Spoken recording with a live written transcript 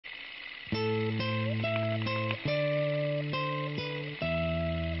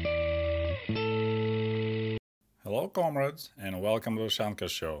Hello comrades and welcome to Ushanka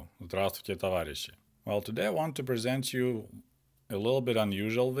Show. Здравствуйте, товарищи. Well, today I want to present you a little bit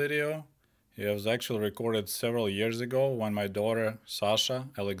unusual video. It was actually recorded several years ago when my daughter Sasha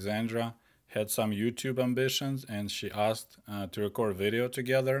Alexandra had some YouTube ambitions and she asked to record video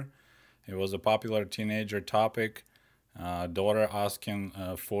together. It was a popular teenager topic, daughter asking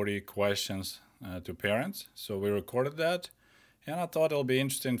 40 questions to parents. So we recorded that. And I thought it'll be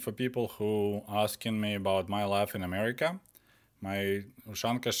interesting for people who asking me about my life in America. My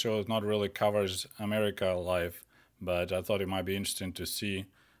Ushanka show not really covers America life, but I thought it might be interesting to see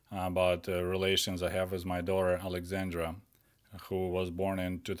about the relations I have with my daughter Alexandra, who was born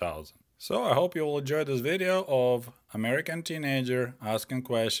in 2000. So I hope you will enjoy this video of American teenager asking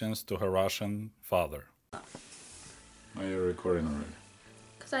questions to her Russian father. Why are you recording already?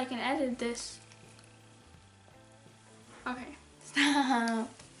 Because I can edit this. Okay. Stop.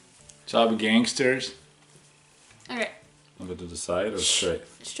 What's up, gangsters? Okay. Over to the side or straight?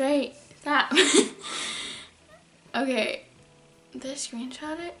 Straight. Stop. Okay. Did I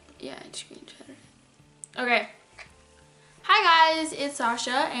screenshot it? Yeah, I screenshot it. Okay. Hi guys, it's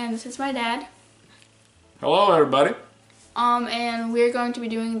Sasha and this is my dad. Hello everybody. And we're going to be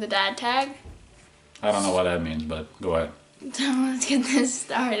doing the dad tag. I don't know what that means, but go ahead. So let's get this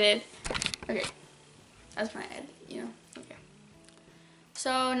started. Okay. That's my head, you know. Okay.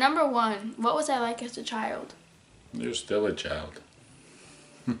 So number 1, what was I like as a child? You're still a child.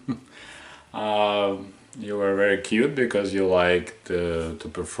 You were very cute because you liked to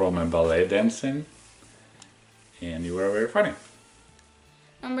perform in ballet dancing. And you were very funny.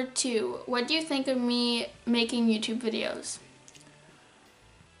 Number 2, what do you think of me making YouTube videos?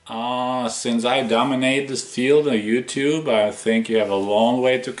 Since I dominate this field of YouTube, I think you have a long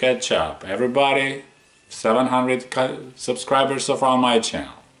way to catch up. Everybody, 700 subscribers so far on my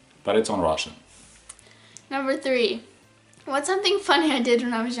channel, but it's on Russian. Number 3, what's something funny I did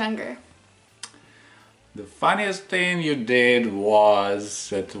when I was younger? The funniest thing you did was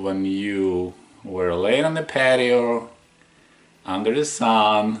that when you were laying on the patio under the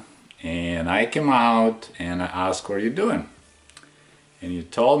sun and I came out and I asked, what are you doing? And you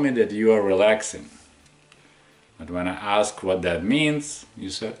told me that you are relaxing. But when I asked what that means, you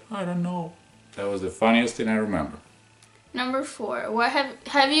said, I don't know. That was the funniest thing I remember. Number 4, what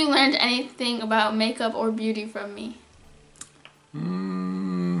have you learned anything about makeup or beauty from me?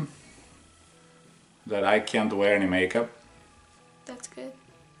 That I can't wear any makeup. That's good.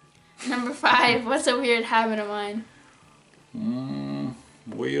 Number 5, what's a weird habit of mine?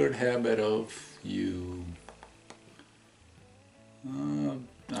 Weird habit of you.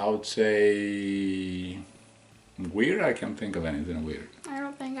 I would say weird. I can't think of anything weird. I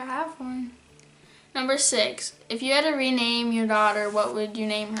don't think I have one. Number 6, if you had to rename your daughter, what would you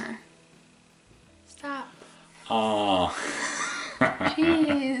name her? Stop.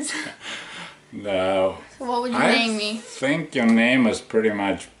 Jeez. No. So what would you name me? I think your name is pretty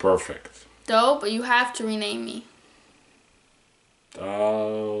much perfect. Dope, but you have to rename me.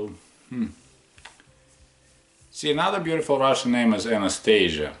 See, another beautiful Russian name is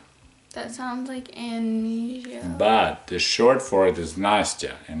Anastasia. That sounds like amnesia. But the short for it is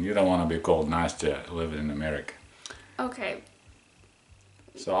Nastya, and you don't want to be called Nastya living in America. Okay.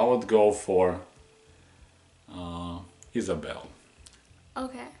 So I would go for Isabel.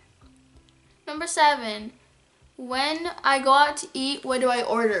 Okay. Number 7, when I go out to eat, what do I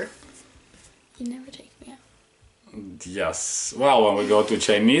order? You never take me out. Yes. Well, when we go to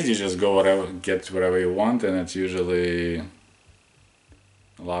Chinese, you just go get whatever you want, and it's usually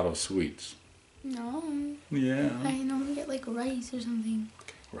a lot of sweets. No. Yeah. I normally get like rice or something.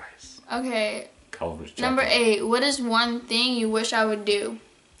 Okay, rice. Okay. Culver's Number chocolate. 8, what is one thing you wish I would do?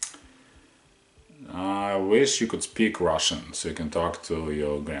 I wish you could speak Russian so you can talk to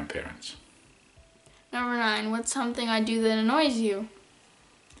your grandparents. Number 9, what's something I do that annoys you?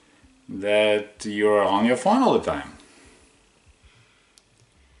 That you're on your phone all the time.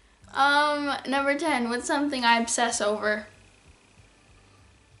 Number 10, what's something I obsess over?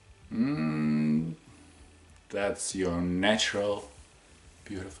 That's your natural,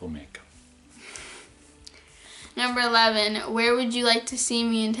 beautiful makeup. Number 11, where would you like to see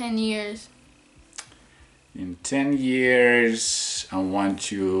me in 10 years? In 10 years, I want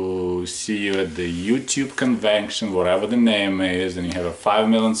to see you at the YouTube convention, whatever the name is, and you have 5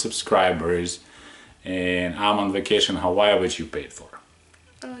 million subscribers, and I'm on vacation in Hawaii, which you paid for.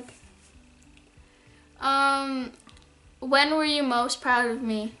 Okay. When were you most proud of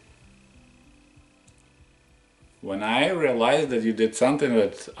me? When I realized that you did something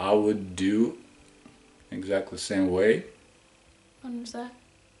that I would do exactly the same way. When was that?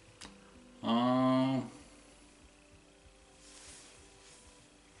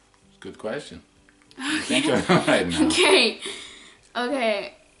 Good question. Think of it right now.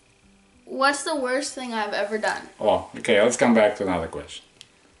 Okay. What's the worst thing I've ever done? Oh, okay, let's come back to another question.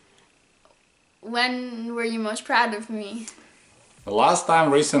 When were you most proud of me? The last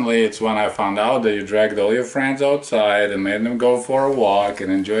time recently, it's when I found out that you dragged all your friends outside and made them go for a walk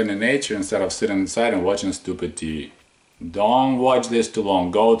and enjoy the nature instead of sitting inside and watching stupid TV. Don't watch this too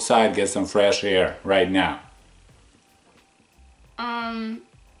long. Go outside, get some fresh air right now.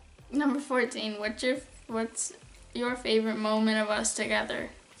 Number 14. What's your favorite moment of us together?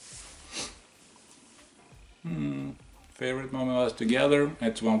 Favorite moment of us together?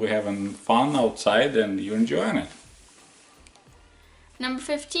 It's when we're having fun outside and you're enjoying it. Number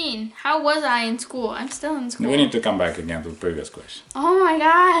 15. How was I in school? I'm still in school. We need to come back again to the previous question. Oh my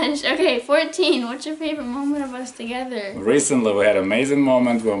gosh. Okay, 14. What's your favorite moment of us together? Recently we had an amazing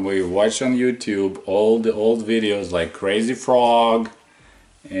moment when we watched on YouTube all the old videos like Crazy Frog.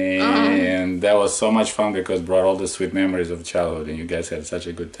 And that was so much fun because it brought all the sweet memories of childhood and you guys had such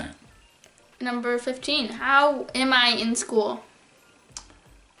a good time. Number 15. How am I in school?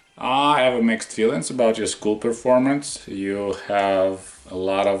 I have mixed feelings about your school performance. You have a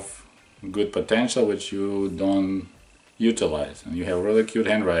lot of good potential which you don't utilize. And you have really cute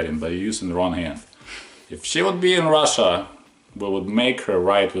handwriting, but you're using the wrong hand. If she would be in Russia, we would make her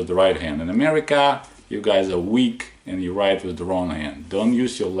write with the right hand. In America, you guys are weak and you write with the wrong hand. Don't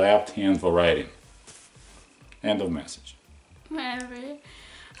use your left hand for writing. End of message. Whatever.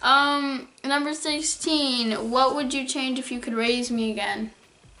 Number 16. What would you change if you could raise me again?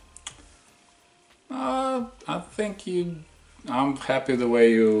 I think I'm happy the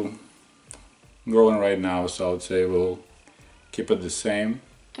way you growing right now, so I would say we'll keep it the same.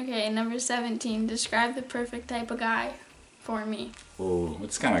 Okay, number 17. Describe the perfect type of guy for me. Oh,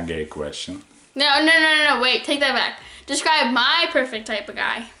 it's kind of a gay question. No, wait, take that back. Describe my perfect type of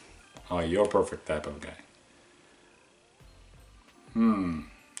guy. Oh, your perfect type of guy. Do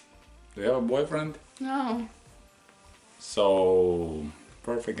you have a boyfriend? No. So,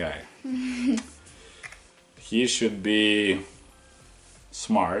 perfect guy. He should be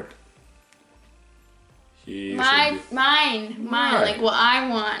smart. Mine, right. like what I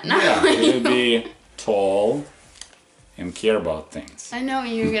want. Yeah, he should be tall and care about things. I know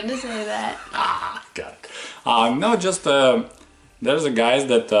you were gonna say that. God. No, just there's a guys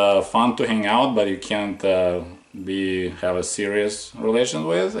that fun to hang out, but you can't have a serious relation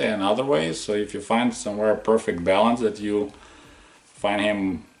with in other ways. So if you find somewhere a perfect balance that you find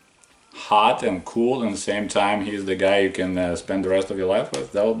him hot and cool, and at the same time he's the guy you can spend the rest of your life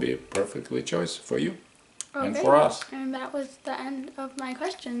with, that would be a perfectly choice for you and for us. And that was the end of my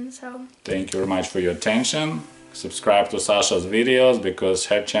questions. So thank you very much for your attention. Subscribe to Sasha's videos because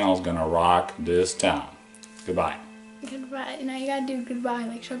her channel is gonna rock this town. Goodbye. Goodbye. No, you gotta do goodbye,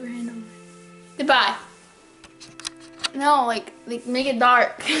 like shove your hand over. Goodbye. No, like make it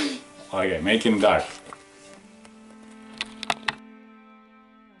dark. Okay, make him dark.